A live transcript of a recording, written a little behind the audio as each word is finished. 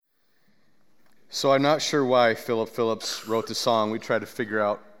So I'm not sure why Philip Phillips wrote the song. We tried to figure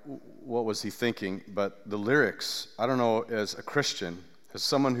out what was he thinking, but the lyrics, I don't know, as a Christian, as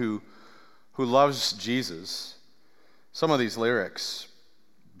someone who loves Jesus, some of these lyrics,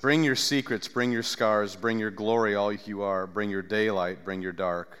 bring your secrets, bring your scars, bring your glory, all you are, bring your daylight, bring your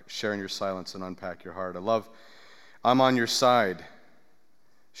dark, share in your silence and unpack your heart. I love, I'm on your side,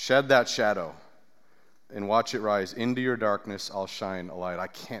 shed that shadow and watch it rise. Into your darkness I'll shine a light. I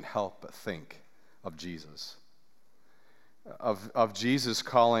can't help but think of Jesus, of Jesus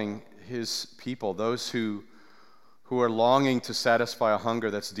calling his people, those who are longing to satisfy a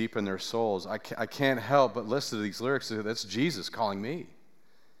hunger that's deep in their souls. I can't help but listen to these lyrics. That's Jesus calling me.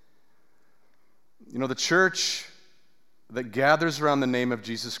 You know, the church that gathers around the name of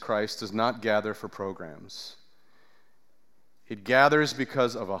Jesus Christ does not gather for programs. It gathers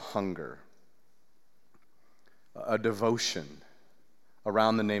because of a hunger, a devotion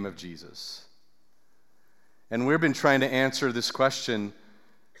around the name of Jesus. And we've been trying to answer this question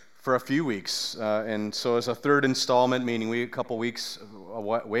for a few weeks. And so as a third installment, meaning a couple ways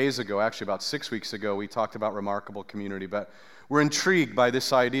ago, actually about 6 weeks ago, we talked about remarkable community. But we're intrigued by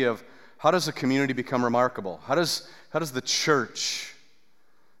this idea of how does a community become remarkable? How does the church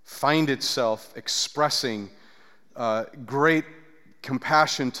find itself expressing great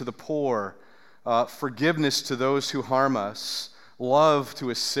compassion to the poor, forgiveness to those who harm us, love to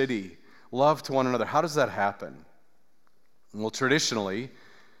a city, love to one another? How does that happen? Well, traditionally,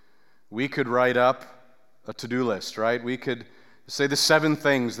 we could write up a to-do list, right? We could say the 7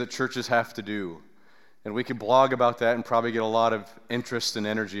 things that churches have to do, and we could blog about that and probably get a lot of interest and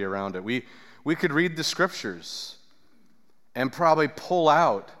energy around it. We could read the scriptures and probably pull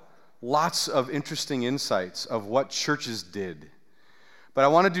out lots of interesting insights of what churches did. But I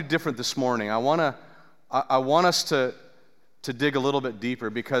want to do different this morning. I want us to dig a little bit deeper,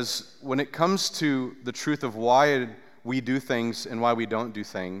 because when it comes to the truth of why we do things and why we don't do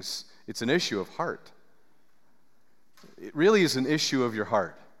things, it's an issue of heart. It really is an issue of your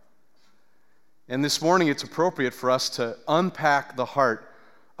heart. And this morning it's appropriate for us to unpack the heart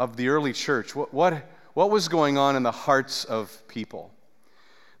of the early church. What was going on in the hearts of people?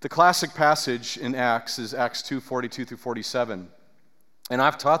 The classic passage in Acts is Acts 2:42 through 47. And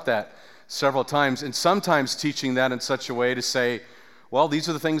I've taught that several times, and sometimes teaching that in such a way to say, well, these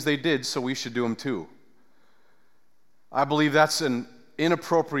are the things they did, so we should do them too. I believe that's an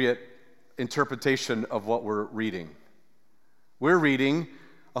inappropriate interpretation of what we're reading. We're reading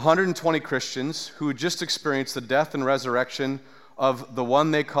 120 Christians who had just experienced the death and resurrection of the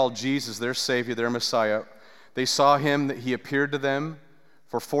one they called Jesus, their Savior, their Messiah. They saw him, that he appeared to them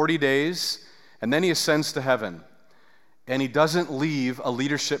for 40 days, and then he ascends to heaven. And he doesn't leave a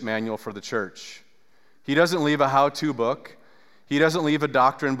leadership manual for the church. He doesn't leave a how-to book. He doesn't leave a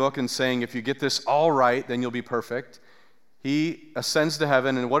doctrine book and saying, if you get this all right, then you'll be perfect. He ascends to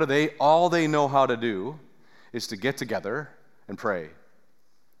heaven, and all they know how to do is to get together and pray.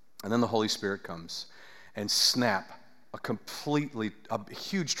 And then the Holy Spirit comes, and snap, a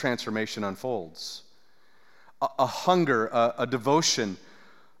huge transformation unfolds. A hunger, a devotion,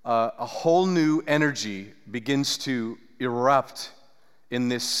 a whole new energy begins to erupt in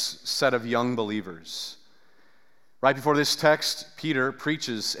this set of young believers. Right before this text, Peter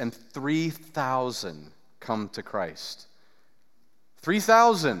preaches, and 3,000 come to Christ.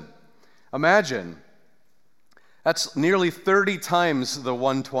 3,000. Imagine. That's nearly 30 times the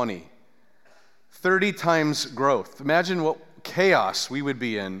 120. 30 times growth. Imagine what chaos we would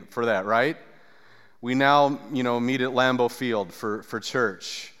be in for that, right? We now, meet at Lambeau Field for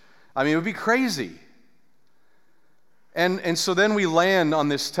church. I mean, it would be crazy. And so then we land on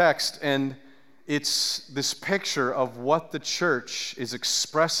this text, and it's this picture of what the church is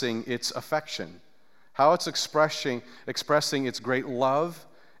expressing its affection, how it's expressing its great love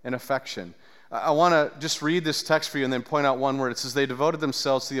and affection. I want to just read this text for you and then point out one word. It says, they devoted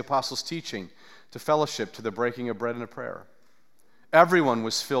themselves to the apostles' teaching, to fellowship, to the breaking of bread and to prayer. Everyone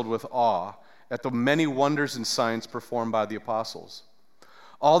was filled with awe at the many wonders and signs performed by the apostles.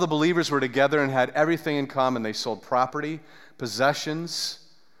 All the believers were together and had everything in common. They sold property, possessions,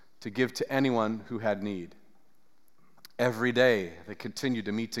 to give to anyone who had need. Every day, they continued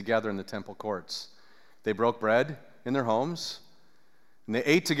to meet together in the temple courts. They broke bread in their homes, and they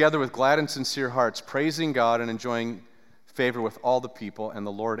ate together with glad and sincere hearts, praising God and enjoying favor with all the people, and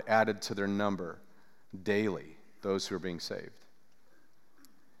the Lord added to their number daily those who were being saved.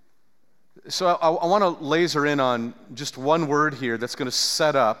 So I want to laser in on just one word here that's going to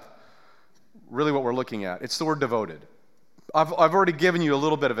set up really what we're looking at. It's the word devoted. I've already given you a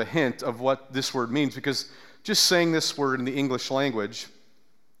little bit of a hint of what this word means, because just saying this word in the English language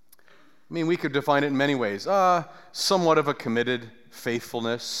I mean, we could define it in many ways. Somewhat of a committed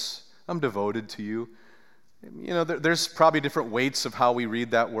faithfulness. I'm devoted to you. You know, there's probably different weights of how we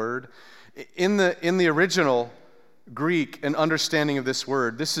read that word. In the original Greek, an understanding of this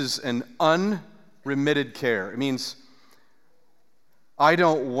word, this is an unremitted care. It means I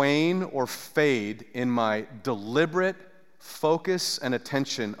don't wane or fade in my deliberate focus and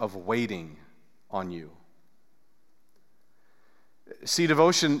attention of waiting on you. See,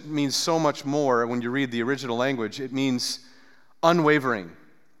 devotion means so much more when you read the original language. It means unwavering,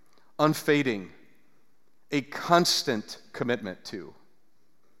 unfading, a constant commitment to.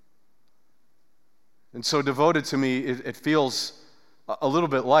 And so devoted to me, it feels a little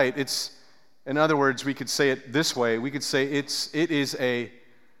bit light. It's, in other words, we could say it this way. We could say it is a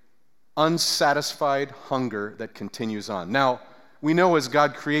unsatisfied hunger that continues on. Now, we know as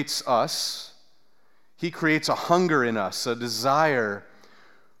God creates us, He creates a hunger in us, a desire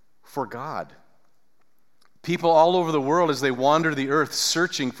for God. People all over the world, as they wander the earth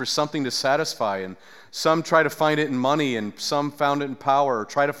searching for something to satisfy, and some try to find it in money, and some found it in power, or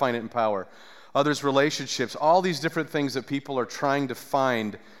try to find it in power. Others, relationships, all these different things that people are trying to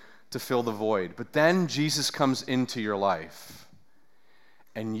find to fill the void. But then Jesus comes into your life,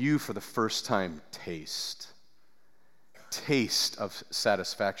 and you, for the first time, taste of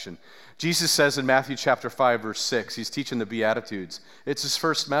satisfaction. Jesus says in Matthew chapter 5, verse 6, he's teaching the Beatitudes. It's his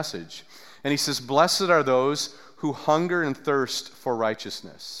first message. And he says, "Blessed are those who hunger and thirst for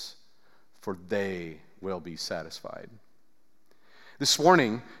righteousness, for they will be satisfied." This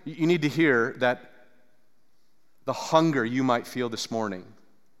morning, you need to hear that the hunger you might feel this morning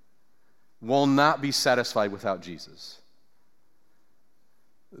will not be satisfied without Jesus.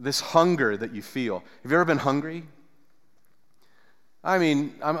 This hunger that you feel. Have you ever been hungry? I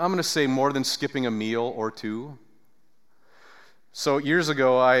mean, I'm going to say more than skipping a meal or two. So years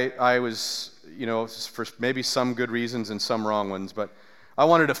ago, I was, for maybe some good reasons and some wrong ones, but I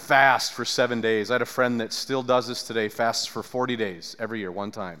wanted to fast for 7 days. I had a friend that still does this today, fasts for 40 days every year,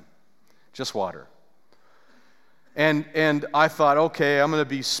 one time. Just water. And I thought, okay, I'm going to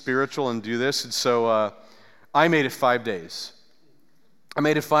be spiritual and do this. And so I made it 5 days.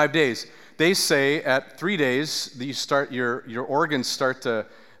 They say at 3 days, that you start your organs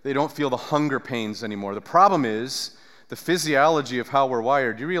they don't feel the hunger pains anymore. The problem is the physiology of how we're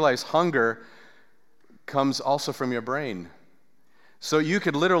wired. You realize hunger comes also from your brain. So you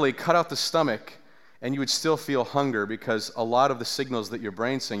could literally cut out the stomach and you would still feel hunger because a lot of the signals that your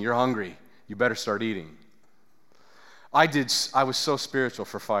brain's saying, you're hungry, you better start eating. I was so spiritual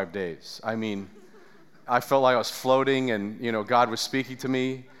for 5 days. I mean, I felt like I was floating and, God was speaking to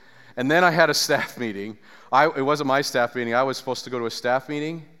me. And then I had a staff meeting. It wasn't my staff meeting. I was supposed to go to a staff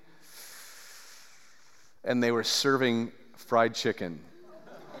meeting, and they were serving fried chicken.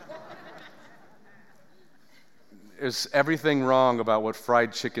 There's everything wrong about what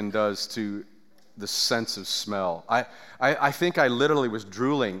fried chicken does to the sense of smell. I think I literally was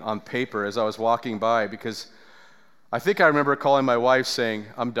drooling on paper as I was walking by because I think I remember calling my wife saying,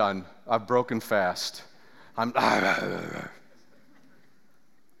 "I'm done. I've broken fast. Have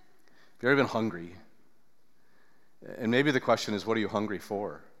you ever been hungry? And maybe the question is, what are you hungry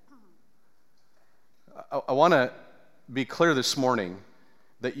for? I want to be clear this morning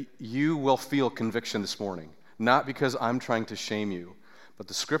that you will feel conviction this morning, not because I'm trying to shame you, but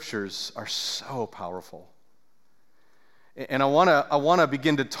the scriptures are so powerful. And I want to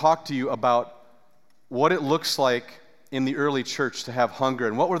begin to talk to you about what it looks like in the early church to have hunger,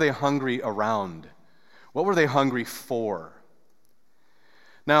 and what were they hungry around? What were they hungry for?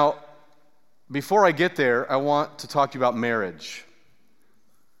 Now, before I get there, I want to talk to you about marriage.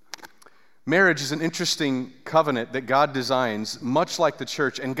 Marriage is an interesting covenant that God designs, much like the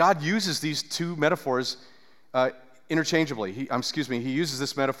church, and God uses these two metaphors interchangeably. He uses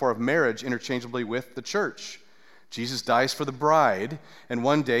this metaphor of marriage interchangeably with the church. Jesus dies for the bride, and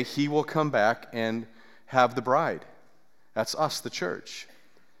one day he will come back and have the bride. That's us, the church.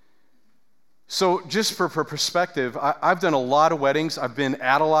 So just for perspective, I've done a lot of weddings. I've been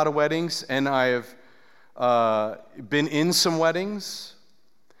at a lot of weddings, and I've been in some weddings.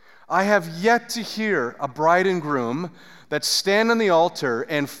 I have yet to hear a bride and groom that stand on the altar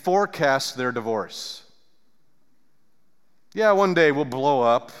and forecast their divorce. Yeah, one day we'll blow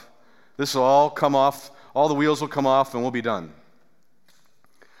up. This will all come off. All the wheels will come off, and we'll be done.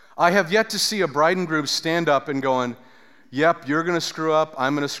 I have yet to see a bride and groom stand up and going, "Yep, you're going to screw up,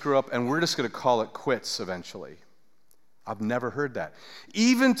 I'm going to screw up, and we're just going to call it quits eventually." I've never heard that.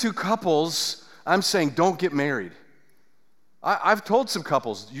 Even to couples, I'm saying, don't get married. I've told some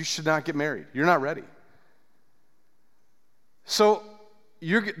couples, you should not get married. You're not ready. So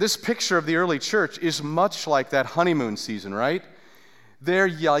this picture of the early church is much like that honeymoon season, right? They're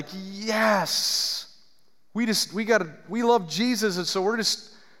like, yes, we love Jesus, and so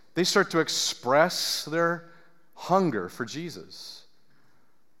they start to express their hunger for Jesus.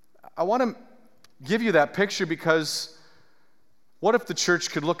 I want to give you that picture because what if the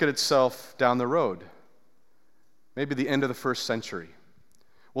church could look at itself down the road? Maybe the end of the first century.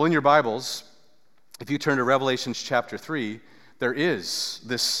 Well, in your Bibles, if you turn to Revelation chapter 3, there is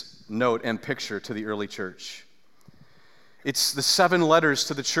this note and picture to the early church. It's the 7 letters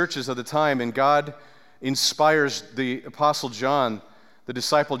to the churches of the time, and God inspires the Apostle John, the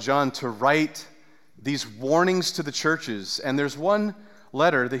disciple John, to write these warnings to the churches. And there's one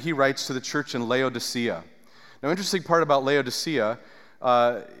letter that he writes to the church in Laodicea. Now, interesting part about Laodicea,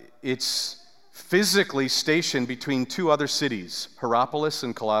 it's physically stationed between 2 other cities, Hierapolis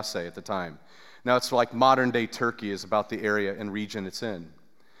and Colossae at the time. Now, it's like modern-day Turkey is about the area and region it's in.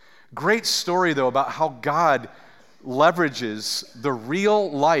 Great story, though, about how God leverages the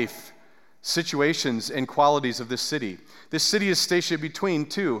real-life situations and qualities of this city. This city is stationed between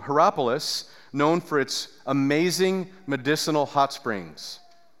 2, Hierapolis, known for its amazing medicinal hot springs.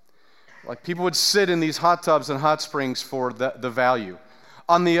 Like people would sit in these hot tubs and hot springs for the value.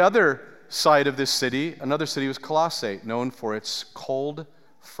 On the other side of this city, another city was Colossae, known for its cold,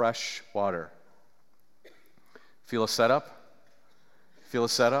 fresh water. Feel a setup? Feel a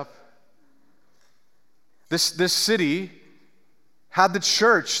setup? This city had the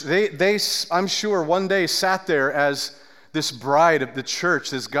church. They, I'm sure, one day sat there as this bride of the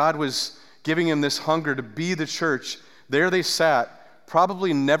church, as God was giving him this hunger to be the church. There they sat,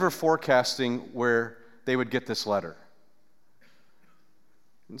 probably never forecasting where they would get this letter.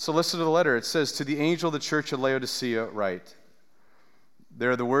 And so listen to the letter. It says, "To the angel of the church at Laodicea write, these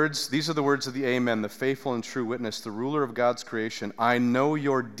are the words of the Amen, the faithful and true witness, the ruler of God's creation. I know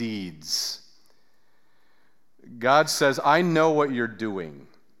your deeds." God says, I know what you're doing.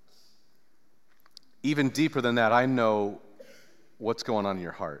 Even deeper than that, I know what's going on in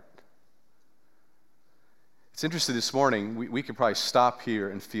your heart. It's interesting this morning, we could probably stop here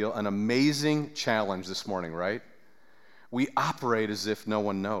and feel an amazing challenge this morning, right? We operate as if no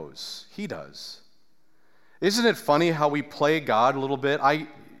one knows. He does. Isn't it funny how we play God a little bit?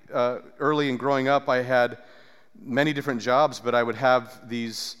 Early in growing up, I had many different jobs, but I would have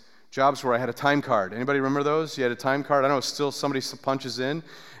these jobs where I had a time card. Anybody remember those? You had a time card. I know still somebody punches in,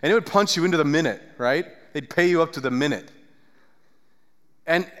 and it would punch you into the minute, right? They'd pay you up to the minute.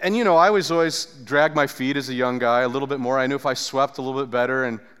 And you know, I was always drag my feet as a young guy a little bit more. I knew if I swept a little bit better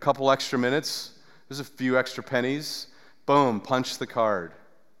and a couple extra minutes, there's a few extra pennies, boom, punch the card.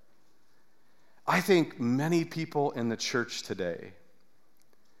 I think many people in the church today,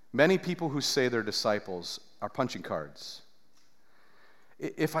 many people who say they're disciples, are punching cards.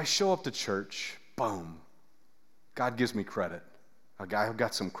 If I show up to church, boom, God gives me credit. I've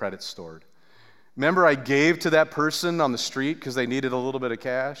got some credit stored. Remember I gave to that person on the street because they needed a little bit of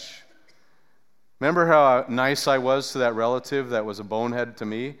cash? Remember how nice I was to that relative that was a bonehead to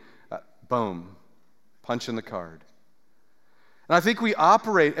me? Boom, punch in the card. And I think we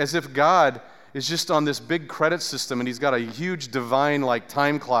operate as if God is just on this big credit system and he's got a huge divine like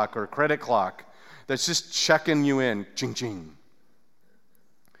time clock or credit clock that's just checking you in, ching ching.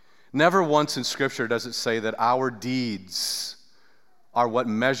 Never once in Scripture does it say that our deeds are what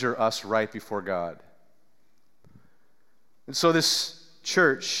measure us right before God. And so this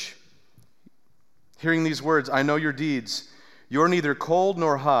church, hearing these words, I know your deeds, you're neither cold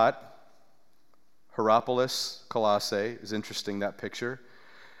nor hot. Hierapolis, Colossae, is interesting, that picture.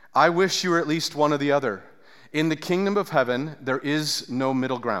 I wish you were at least one or the other. In the kingdom of heaven, there is no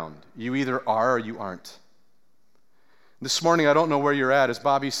middle ground. You either are or you aren't. This morning, I don't know where you're at. As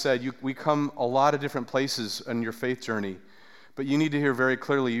Bobby said, we come a lot of different places in your faith journey, but you need to hear very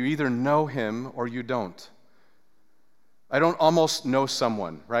clearly, you either know him or you don't. I don't almost know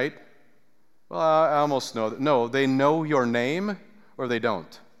someone, right? Well, I almost know that. No, they know your name or they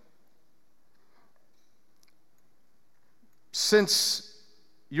don't. Since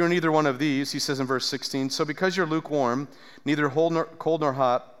you're neither one of these, he says in verse 16, so because you're lukewarm, neither cold nor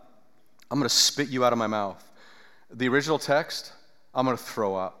hot, I'm going to spit you out of my mouth. The original text, I'm going to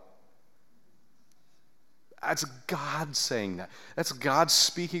throw up. That's God saying that. That's God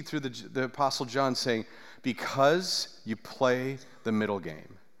speaking through the Apostle John saying, because you play the middle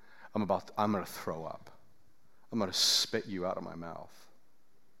game, I'm going to throw up. I'm going to spit you out of my mouth.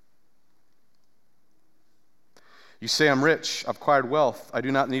 You say, I'm rich, I've acquired wealth, I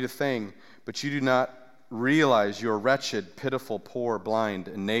do not need a thing, but you do not realize you're wretched, pitiful, poor, blind,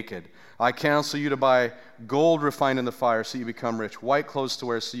 and naked. I counsel you to buy gold refined in the fire so you become rich, white clothes to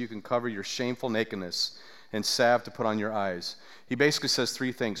wear so you can cover your shameful nakedness, and salve to put on your eyes. He basically says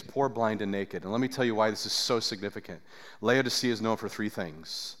three things: poor, blind, and naked. And let me tell you why this is so significant. Laodicea is known for three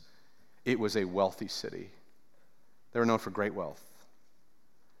things. It was a wealthy city. They were known for great wealth.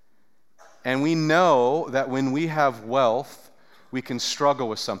 And we know that when we have wealth, we can struggle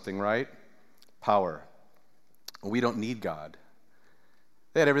with something, right? Power. We don't need God.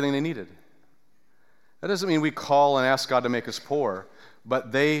 They had everything they needed. That doesn't mean we call and ask God to make us poor,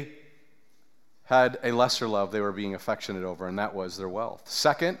 but they had a lesser love they were being affectionate over, and that was their wealth.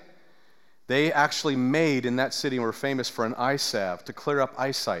 Second, they actually made in that city and were famous for an eye salve to clear up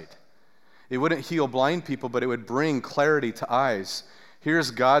eyesight. It wouldn't heal blind people, but it would bring clarity to eyes.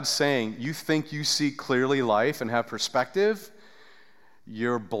 Here's God saying, you think you see clearly life and have perspective?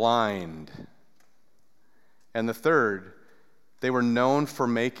 You're blind. And the third, they were known for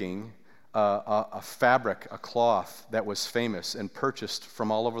making a fabric, a cloth that was famous and purchased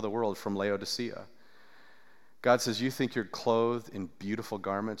from all over the world from Laodicea. God says, you think you're clothed in beautiful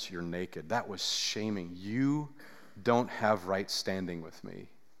garments, you're naked. That was shaming. You don't have right standing with me.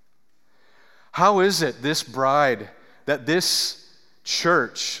 How is it this bride, that this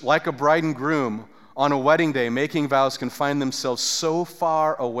church, like a bride and groom on a wedding day making vows, can find themselves so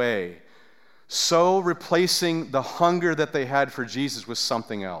far away, so replacing the hunger that they had for Jesus with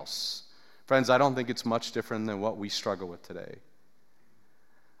something else? Friends, I don't think it's much different than what we struggle with today.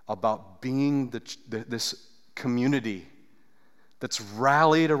 About being this community that's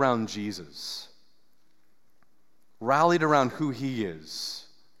rallied around Jesus, rallied around who he is.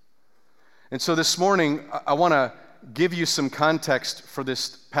 And so this morning, I want to give you some context for this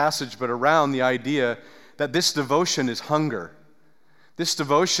passage, but around the idea that this devotion is hunger. This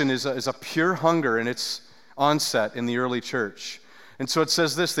devotion is a pure hunger in its onset in the early church. And so it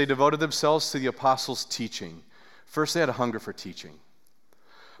says this: they devoted themselves to the apostles' teaching. First, they had a hunger for teaching.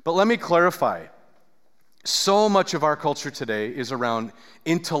 But let me clarify. So much of our culture today is around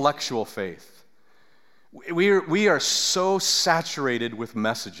intellectual faith. We are so saturated with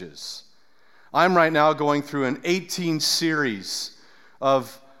messages. I'm right now going through an 18 series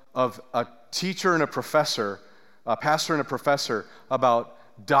of a teacher and a professor, a pastor and a professor, about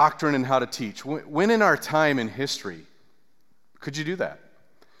doctrine and how to teach. When in our time in history could you do that?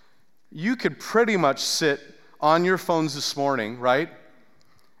 You could pretty much sit on your phones this morning, right,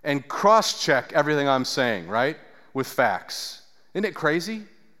 and cross-check everything I'm saying, right, with facts. Isn't it crazy?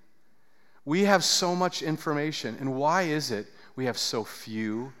 We have so much information, and why is it we have so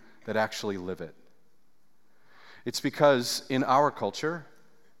few that actually live it? It's because in our culture,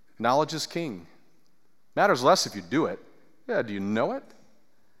 knowledge is king. Matters less if you do it. Yeah, do you know it?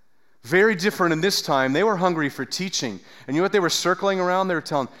 Very different in this time. They were hungry for teaching. And you know what they were circling around? They were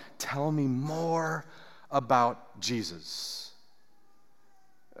telling, tell me more about Jesus.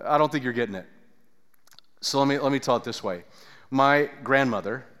 I don't think you're getting it. So let me tell it this way. My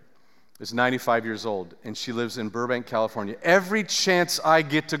grandmother is 95 years old, and she lives in Burbank, California. Every chance I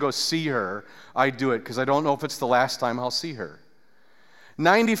get to go see her, I do it, because I don't know if it's the last time I'll see her.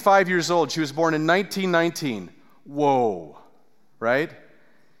 95 years old. She was born in 1919. Whoa, right?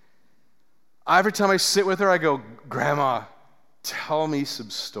 Every time I sit with her, I go, Grandma, tell me some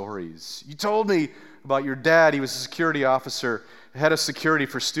stories. You told me about your dad. He was a security officer, head of security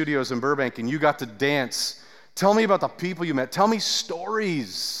for studios in Burbank, and you got to dance. Tell me about the people you met. Tell me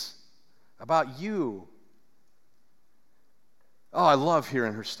stories about you. Oh, I love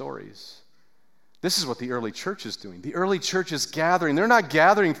hearing her stories. This is what the early church is doing. The early church is gathering. They're not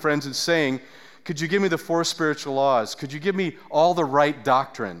gathering, friends, and saying, could you give me the 4 spiritual laws? Could you give me all the right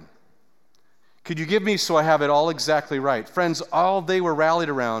doctrine? Could you give me so I have it all exactly right? Friends, all they were rallied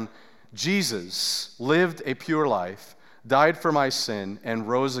around, Jesus lived a pure life, died for my sin, and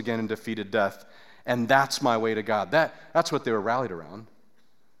rose again and defeated death. And that's my way to God. That's what they were rallied around.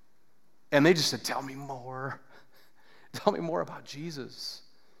 And they just said, tell me more. Tell me more about Jesus.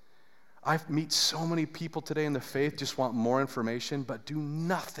 I meet so many people today in the faith just want more information, but do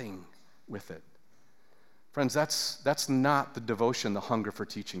nothing with it. Friends, that's not the devotion, the hunger for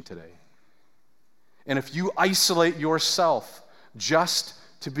teaching today. And if you isolate yourself just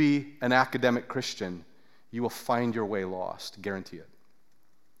to be an academic Christian, you will find your way lost, guarantee it.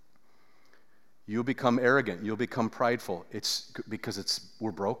 You'll become arrogant, you'll become prideful. It's because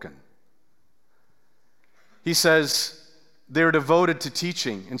we're broken. He says they're devoted to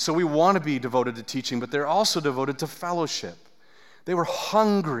teaching, and so we want to be devoted to teaching, but they're also devoted to fellowship. They were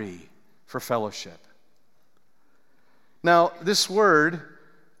hungry for fellowship. Now, this word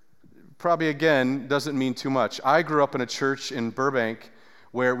probably again doesn't mean too much. I grew up in a church in Burbank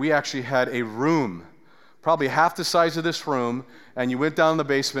where we actually had a room, probably half the size of this room, and you went down in the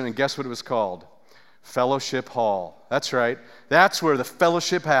basement, and guess what it was called? Fellowship Hall. That's right. That's where the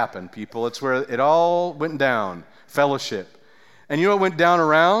fellowship happened, people. It's where it all went down, fellowship. And you know what went down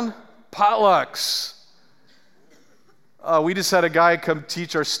around? Potlucks. We just had a guy come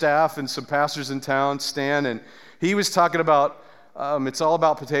teach our staff and some pastors in town, Stan, and he was talking about, it's all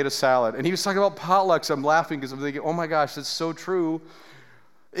about potato salad. And he was talking about potlucks. I'm laughing because I'm thinking, oh my gosh, that's so true.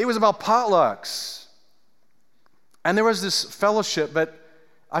 It was about potlucks. And there was this fellowship, but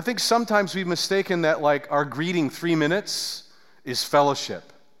I think sometimes we've mistaken that like our greeting 3 minutes is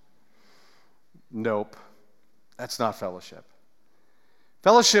fellowship. Nope, that's not fellowship.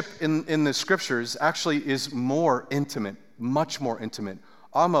 Fellowship in the scriptures actually is more intimate, much more intimate,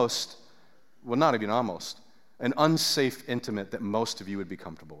 almost, well not even almost, an unsafe intimate that most of you would be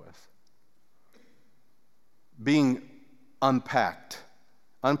comfortable with. Being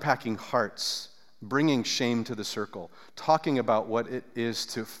unpacking hearts, bringing shame to the circle, talking about what it is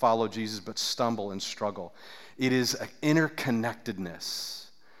to follow Jesus but stumble and struggle. It is an interconnectedness.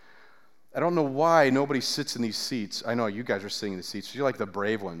 I don't know why nobody sits in these seats. I know you guys are sitting in the seats. You're like the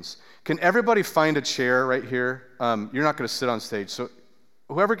brave ones. Can everybody find a chair right here? You're not going to sit on stage. So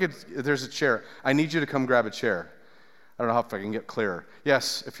whoever gets, if there's a chair, I need you to come grab a chair. I don't know if I can get clearer.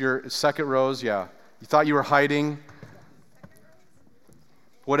 Yes, if you're second rows, yeah. You thought you were hiding.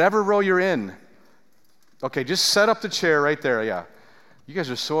 Whatever row you're in. Okay, just set up the chair right there, yeah. You guys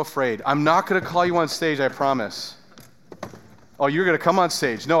are so afraid. I'm not going to call you on stage, I promise. Oh, you're going to come on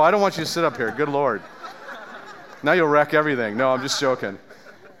stage. No, I don't want you to sit up here. Good Lord. Now you'll wreck everything. No, I'm just joking.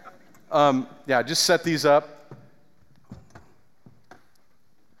 Yeah, just set these up.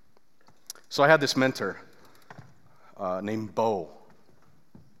 So I had this mentor named Bo.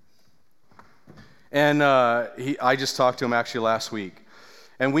 And I just talked to him actually last week.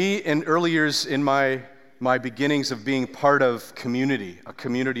 And we, in early years in my beginnings of being part of community, a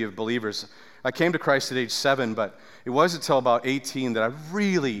community of believers, I came to Christ at age 7, but it wasn't until about 18 that I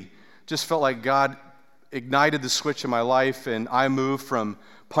really just felt like God ignited the switch in my life, and I moved from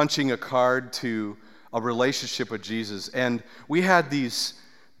punching a card to a relationship with Jesus. And we had these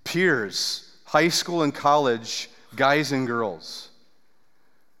peers, high school and college, guys and girls.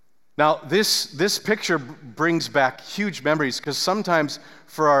 Now, this picture brings back huge memories because sometimes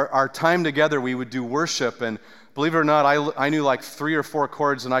for our time together, we would do worship, and believe it or not, I knew like 3 or 4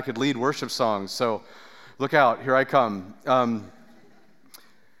 chords and I could lead worship songs. So look out, here I come.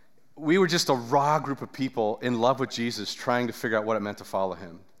 We were just a raw group of people in love with Jesus trying to figure out what it meant to follow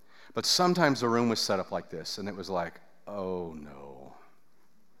him. But sometimes the room was set up like this, and it was like, oh no.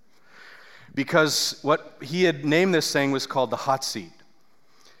 Because what he had named this thing was called the hot seat.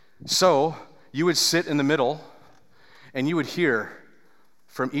 So you would sit in the middle, and you would hear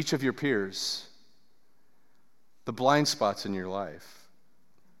from each of your peers the blind spots in your life.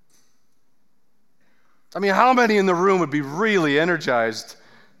 I mean, how many in the room would be really energized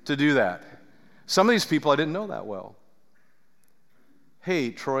to do that? Some of these people I didn't know that well.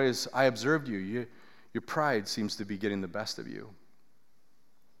 Hey, Troy, as I observed you, your pride seems to be getting the best of you.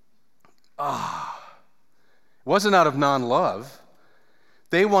 It wasn't out of non-love.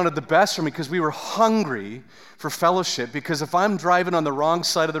 They wanted the best for me because we were hungry for fellowship. Because if I'm driving on the wrong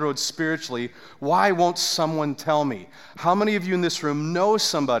side of the road spiritually, why won't someone tell me? How many of you in this room know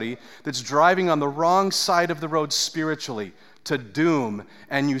somebody that's driving on the wrong side of the road spiritually to doom,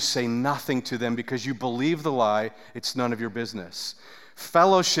 and you say nothing to them because you believe the lie, it's none of your business?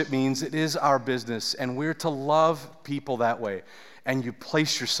 Fellowship means it is our business, and we're to love people that way. And you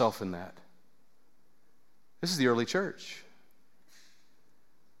place yourself in that. This is the early church.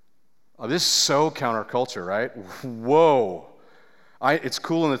 Oh, this is so counterculture, right? Whoa. It's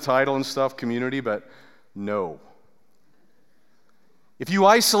cool in the title and stuff, community, but no. If you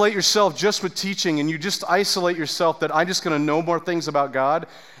isolate yourself just with teaching and you just isolate yourself that I'm just going to know more things about God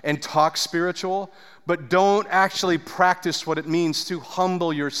and talk spiritual, but don't actually practice what it means to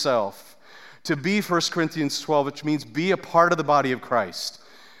humble yourself, to be 1 Corinthians 12, which means be a part of the body of Christ.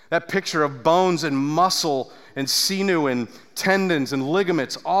 That picture of bones and muscle and sinew and tendons and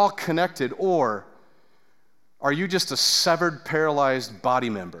ligaments all connected, or are you just a severed, paralyzed body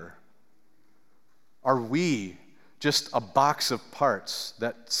member? Are we just a box of parts?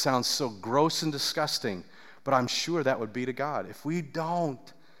 That sounds so gross and disgusting, but I'm sure that would be to God. If we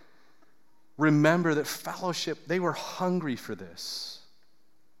don't remember that fellowship, they were hungry for this.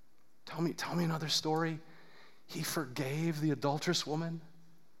 Tell me another story. He forgave the adulterous woman.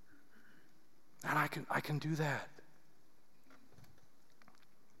 And I can do that.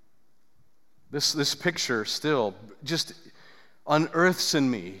 This picture still just unearths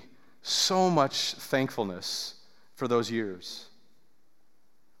in me so much thankfulness for those years.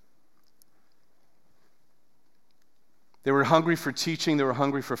 They were hungry for teaching. They were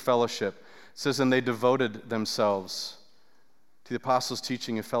hungry for fellowship. It says, and they devoted themselves to the apostles'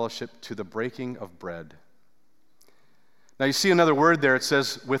 teaching and fellowship, to the breaking of bread. Now you see another word there. It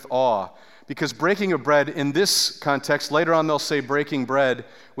says with awe. Because breaking of bread, in this context, later on they'll say breaking bread,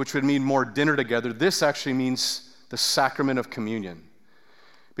 which would mean more dinner together. This actually means the sacrament of communion.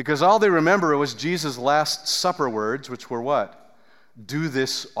 Because all they remember was Jesus' Last Supper words, which were what? Do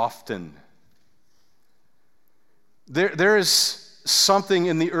this often. There is something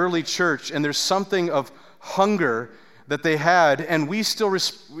in the early church, and there's something of hunger that they had, and we still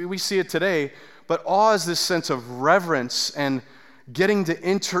we see it today, but awe is this sense of reverence and getting to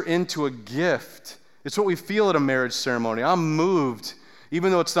enter into a gift. It's what we feel at a marriage ceremony. I'm moved,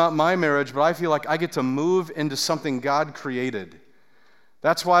 even though it's not my marriage, but I feel like I get to move into something God created.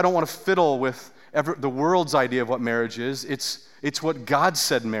 That's why I don't want to fiddle with the world's idea of what marriage is. It's what God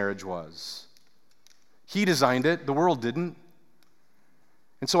said marriage was. He designed it, the world didn't.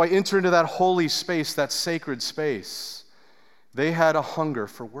 And so I enter into that holy space, that sacred space. They had a hunger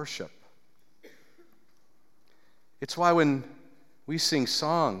for worship. It's why when we sing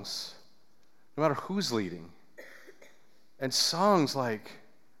songs, no matter who's leading, and songs like,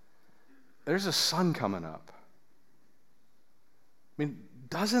 there's a sun coming up. I mean,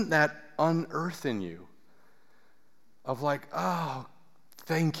 doesn't that unearth in you of like, oh,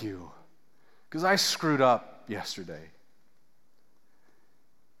 thank you, because I screwed up yesterday.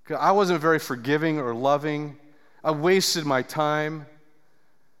 I wasn't very forgiving or loving. I wasted my time.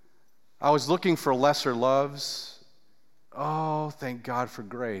 I was looking for lesser loves. Oh, thank God for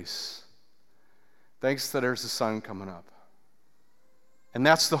grace. Thanks that there's the sun coming up. And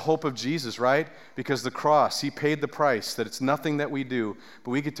that's the hope of Jesus, right? Because the cross, He paid the price, that it's nothing that we do,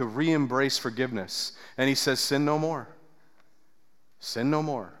 but we get to re-embrace forgiveness. And He says, sin no more. Sin no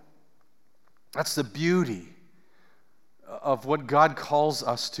more. That's the beauty of what God calls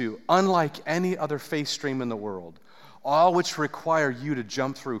us to, unlike any other faith stream in the world, all which require you to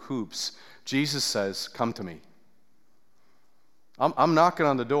jump through hoops. Jesus says, come to me. I'm knocking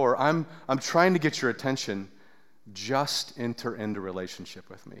on the door. I'm trying to get your attention. Just enter into relationship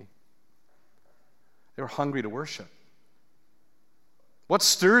with me. They were hungry to worship. What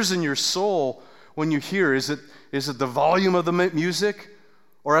stirs in your soul when you hear? Is it the volume of the music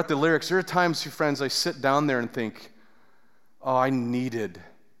or at the lyrics? There are times, friends, I sit down there and think, oh, I needed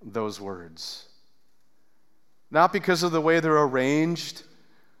those words. Not because of the way they're arranged,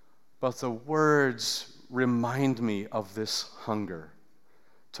 but the words remind me of this hunger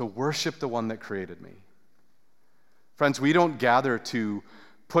to worship the one that created me. Friends, we don't gather to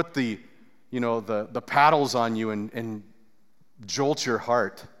put the paddles on you and jolt your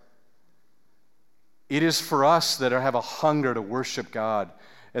heart. It is for us that have a hunger to worship God.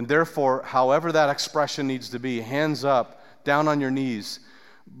 And therefore, however that expression needs to be, hands up, down on your knees.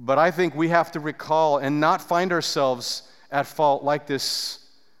 But I think we have to recall and not find ourselves at fault like this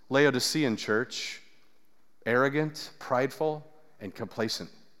Laodicean church, arrogant, prideful, and complacent.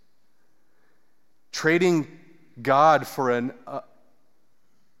 Trading God for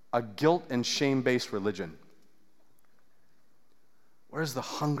a guilt and shame-based religion. Where's the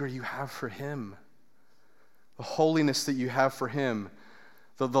hunger you have for Him? The holiness that you have for Him?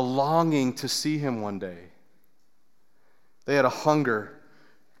 The longing to see Him one day? They had a hunger,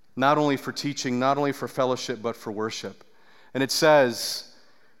 not only for teaching, not only for fellowship, but for worship. And it says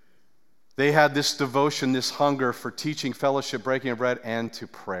they had this devotion, this hunger for teaching, fellowship, breaking of bread, and to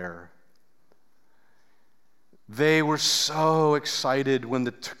prayer. They were so excited when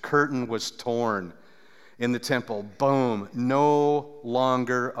the curtain was torn in the temple. Boom, no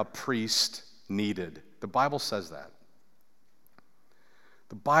longer a priest needed. The Bible says that.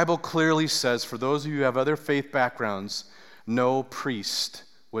 The Bible clearly says, for those of you who have other faith backgrounds, no priest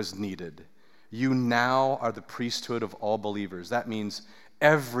was needed. You now are the priesthood of all believers. That means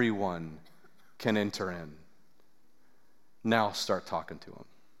everyone can enter in. Now start talking to Him.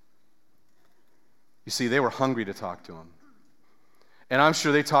 You see, they were hungry to talk to Him. And I'm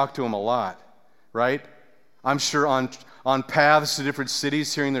sure they talked to Him a lot, right? I'm sure on paths to different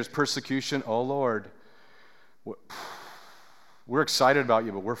cities, hearing there's persecution. Oh, Lord, we're excited about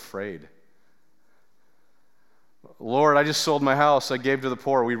you, but we're afraid. Lord, I just sold my house. I gave to the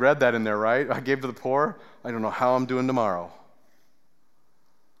poor. We read that in there, right? I gave to the poor. I don't know how I'm doing tomorrow.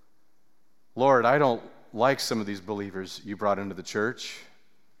 Lord, I don't like some of these believers you brought into the church.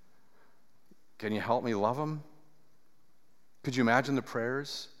 Can you help me love them? Could you imagine the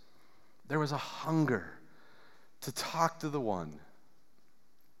prayers? There was a hunger to talk to the one.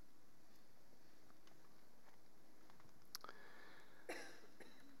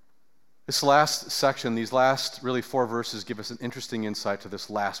 This last section, these last really 4 verses, give us an interesting insight to this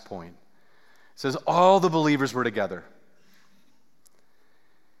last point. It says, all the believers were together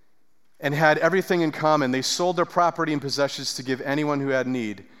and had everything in common. They sold their property and possessions to give anyone who had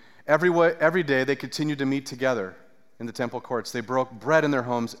need. Every day they continued to meet together in the temple courts. They broke bread in their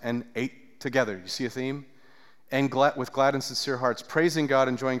homes and ate together. You see a theme? And with glad and sincere hearts, praising God,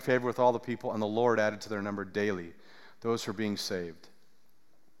 enjoying favor with all the people, and the Lord added to their number daily those who are being saved.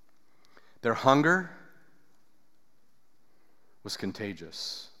 Their hunger was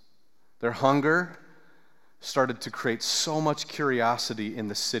contagious. Their hunger started to create so much curiosity in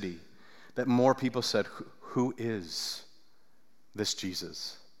the city that more people said, who is this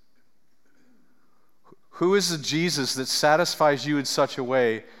Jesus? Who is the Jesus that satisfies you in such a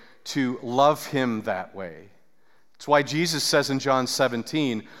way to love him that way? It's why Jesus says in John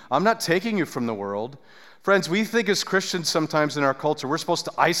 17, I'm not taking you from the world. Friends, we think as Christians sometimes in our culture, we're supposed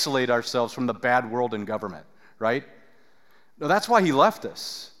to isolate ourselves from the bad world and government, right? No, that's why he left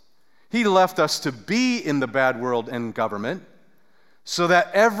us. He left us to be in the bad world and government so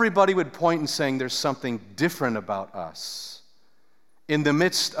that everybody would point and saying there's something different about us in the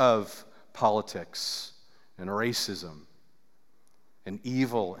midst of politics and racism and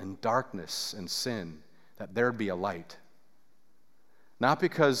evil and darkness and sin, that there'd be a light. Not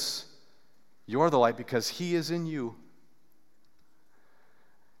because you're the light, because he is in you.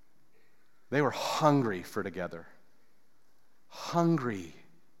 They were hungry for together. Hungry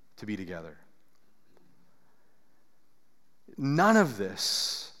to be together. None of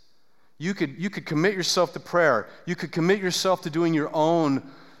this. You could commit yourself to prayer. You could commit yourself to doing your own,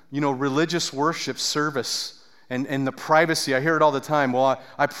 religious worship service and the privacy. I hear it all the time. Well,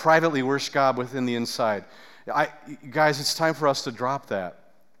 I privately worship God within the inside. Guys, it's time for us to drop that.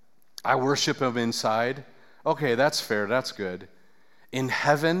 I worship him inside. Okay, that's fair. That's good. In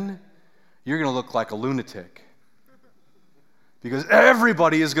heaven, you're going to look like a lunatic. Because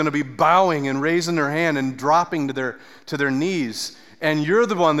everybody is going to be bowing and raising their hand and dropping to their knees. And you're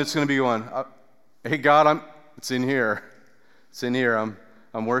the one that's going to be going, hey, God, it's in here. It's in here.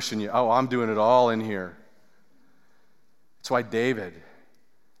 I'm worshiping you. Oh, I'm doing it all in here. That's why David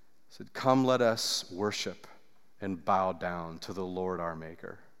said, come, let us worship and bow down to the Lord our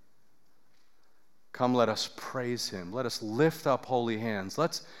Maker. Come, let us praise him. Let us lift up holy hands.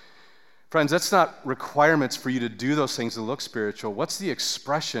 Friends, that's not requirements for you to do those things and look spiritual. What's the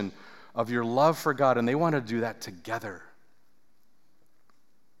expression of your love for God? And they wanted to do that together.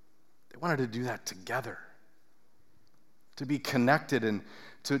 They wanted to do that together. To be connected and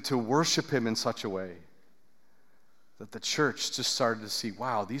to worship him in such a way that the church just started to see,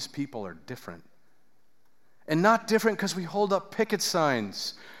 wow, these people are different. And not different because we hold up picket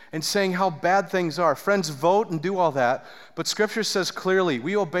signs and saying how bad things are. Friends, vote and do all that, but Scripture says clearly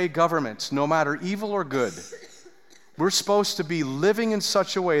we obey governments, no matter evil or good. We're supposed to be living in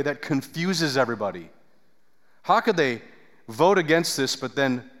such a way that confuses everybody. How could they vote against this but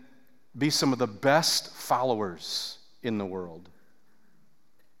then be some of the best followers in the world?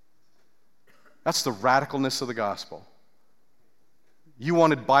 That's the radicalness of the gospel. You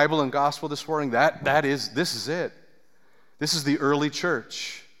wanted Bible and gospel this morning? This is it. This is the early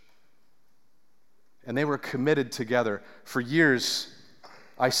church. And they were committed together. For years,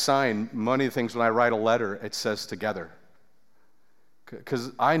 I sign many things when I write a letter, it says together. Because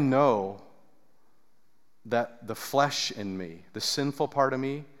I know that the flesh in me, the sinful part of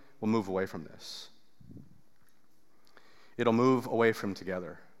me, will move away from this. It'll move away from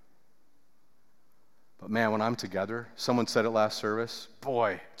together. But man, when I'm together, someone said it last service,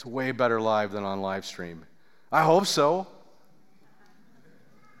 boy, it's way better live than on live stream. I hope so.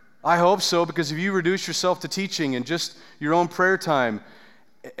 I hope so, because if you reduce yourself to teaching and just your own prayer time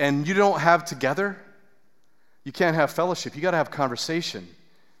and you don't have together, you can't have fellowship. You got to have conversation.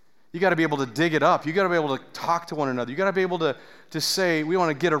 You got to be able to dig it up. You got to be able to talk to one another. You got to be able to say, we want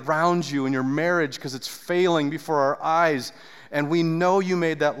to get around you in your marriage because it's failing before our eyes, and we know you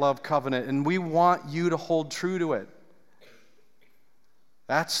made that love covenant, and we want you to hold true to it.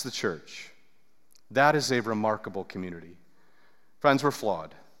 That's the church. That is a remarkable community. Friends, we're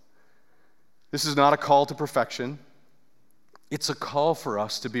flawed. This is not a call to perfection. It's a call for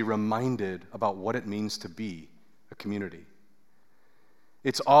us to be reminded about what it means to be a community.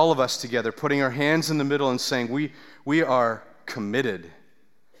 It's all of us together, putting our hands in the middle and saying, we are committed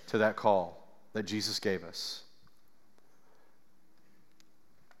to that call that Jesus gave us.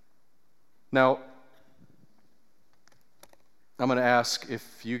 Now, I'm going to ask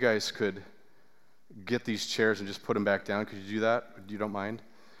if you guys could get these chairs and just put them back down. Could you do that? You don't mind?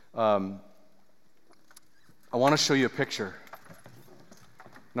 I want to show you a picture.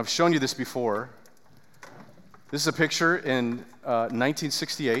 And I've shown you this before. This is a picture in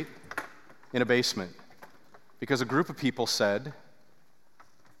 1968 in a basement because a group of people said,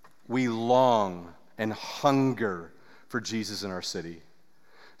 we long and hunger for Jesus in our city.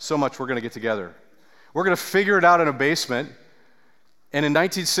 So much we're going to get together. We're going to figure it out in a basement. And in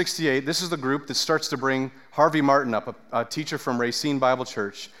 1968, this is the group that starts to bring Harvey Martin up, a teacher from Racine Bible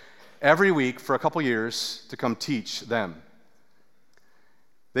Church, every week for a couple years to come teach them.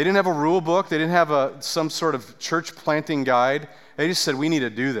 They didn't have a rule book. They didn't have some sort of church planting guide. They just said, we need to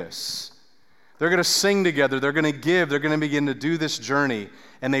do this. They're going to sing together. They're going to give. They're going to begin to do this journey.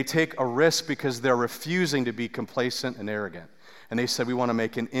 And they take a risk because they're refusing to be complacent and arrogant. And they said, we want to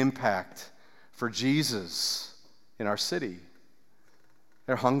make an impact for Jesus in our city.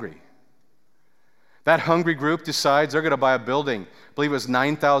 They're hungry. That hungry group decides they're going to buy a building. I believe it was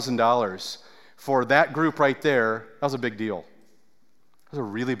 $9,000. For that group right there, that was a big deal. It was a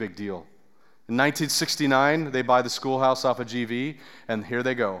really big deal. In 1969, they buy the schoolhouse off of GV, and here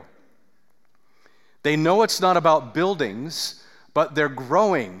they go. They know it's not about buildings, but they're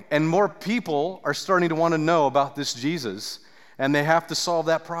growing, and more people are starting to want to know about this Jesus, and they have to solve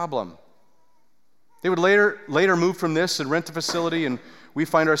that problem. They would later move from this and rent a facility, and we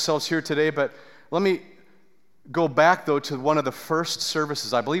find ourselves here today, but let me go back, though, to one of the first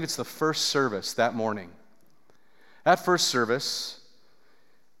services. I believe it's the first service that morning. At first service,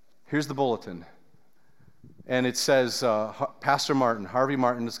 here's the bulletin. And it says, Pastor Martin, Harvey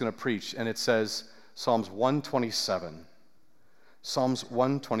Martin, is going to preach. And it says, Psalms 127. Psalms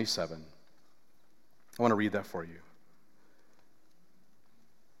 127. I want to read that for you.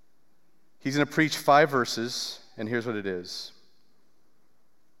 He's going to preach 5 verses, and here's what it is.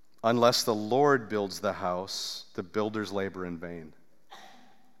 Unless the Lord builds the house, the builders labor in vain.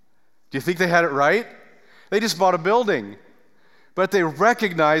 Do you think they had it right? They just bought a building. But they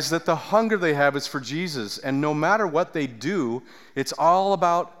recognize that the hunger they have is for Jesus. And no matter what they do, it's all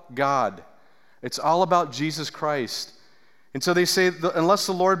about God. It's all about Jesus Christ. And so they say, unless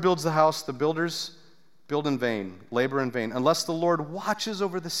the Lord builds the house, the builders build in vain, labor in vain. Unless the Lord watches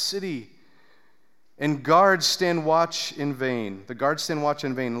over the city, and guards stand watch in vain. The guards stand watch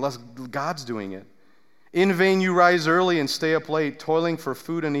in vain, unless God's doing it. In vain you rise early and stay up late, toiling for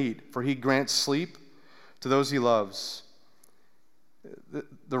food and eat, for he grants sleep to those he loves.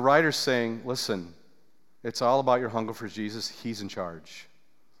 The writer's saying, listen, it's all about your hunger for Jesus. He's in charge.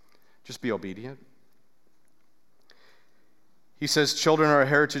 Just be obedient. He says, children are a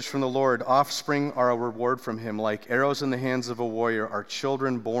heritage from the Lord. Offspring are a reward from him. Like arrows in the hands of a warrior are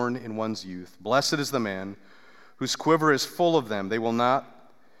children born in one's youth. Blessed is the man whose quiver is full of them. They will not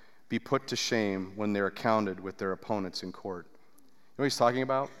be put to shame when they're counted with their opponents in court. You know what he's talking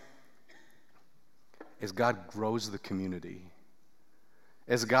about? As God grows the community.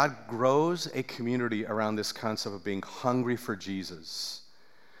 As God grows a community around this concept of being hungry for Jesus,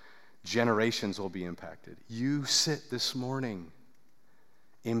 generations will be impacted. You sit this morning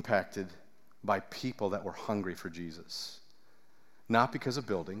impacted by people that were hungry for Jesus. Not because of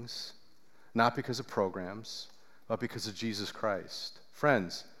buildings, not because of programs, but because of Jesus Christ.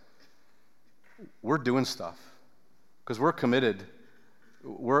 Friends, we're doing stuff because we're committed.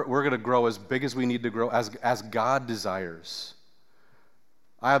 We're going to grow as big as we need to grow, as God desires.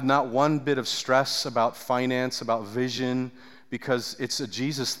 I have not one bit of stress about finance, about vision, because it's a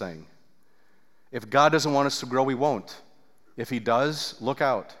Jesus thing. If God doesn't want us to grow, we won't. If he does, look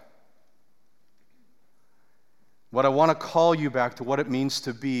out. What I want to call you back to what it means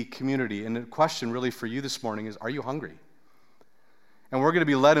to be community. And the question really for you this morning is, are you hungry? And we're going to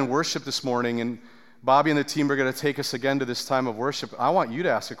be led in worship this morning, and Bobby and the team are going to take us again to this time of worship. I want you to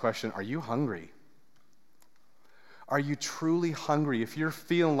ask a question, are you hungry? Are you truly hungry? If you're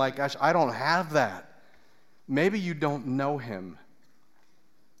feeling like, gosh, I don't have that, maybe you don't know him.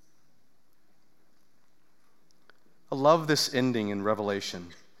 I love this ending in Revelation,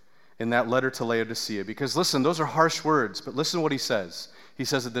 in that letter to Laodicea, because listen, those are harsh words, but listen to what he says. He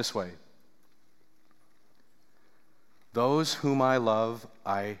says it this way. Those whom I love,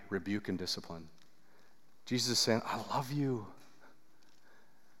 I rebuke and discipline. Jesus is saying, I love you.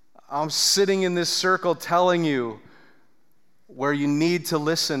 I'm sitting in this circle telling you where you need to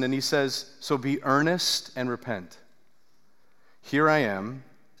listen. And he says, so be earnest and repent. Here I am.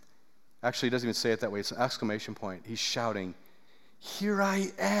 Actually, he doesn't even say it that way. It's an exclamation point. He's shouting, here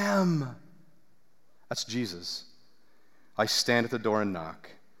I am. That's Jesus. I stand at the door and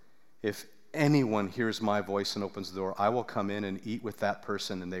knock. If anyone hears my voice and opens the door, I will come in and eat with that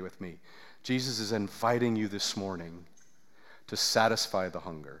person and they with me. Jesus is inviting you this morning to satisfy the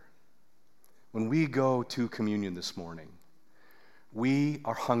hunger. When we go to communion this morning, we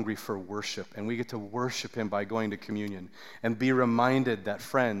are hungry for worship, and we get to worship him by going to communion and be reminded that,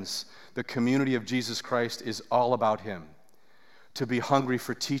 friends, the community of Jesus Christ is all about him. To be hungry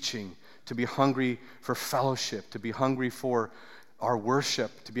for teaching, to be hungry for fellowship, to be hungry for our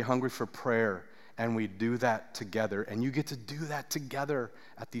worship, to be hungry for prayer, and we do that together, and you get to do that together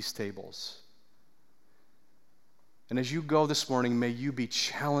at these tables. And as you go this morning, may you be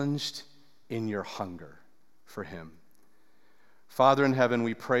challenged in your hunger for him. Father in heaven,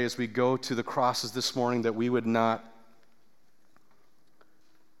 we pray as we go to the crosses this morning that we would not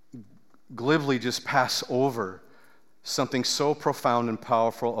glibly just pass over something so profound and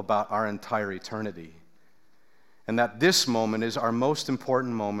powerful about our entire eternity. And that this moment is our most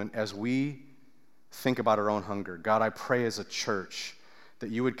important moment as we think about our own hunger. God, I pray as a church that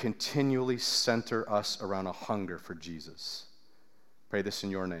you would continually center us around a hunger for Jesus. Pray this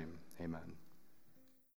in your name. Amen.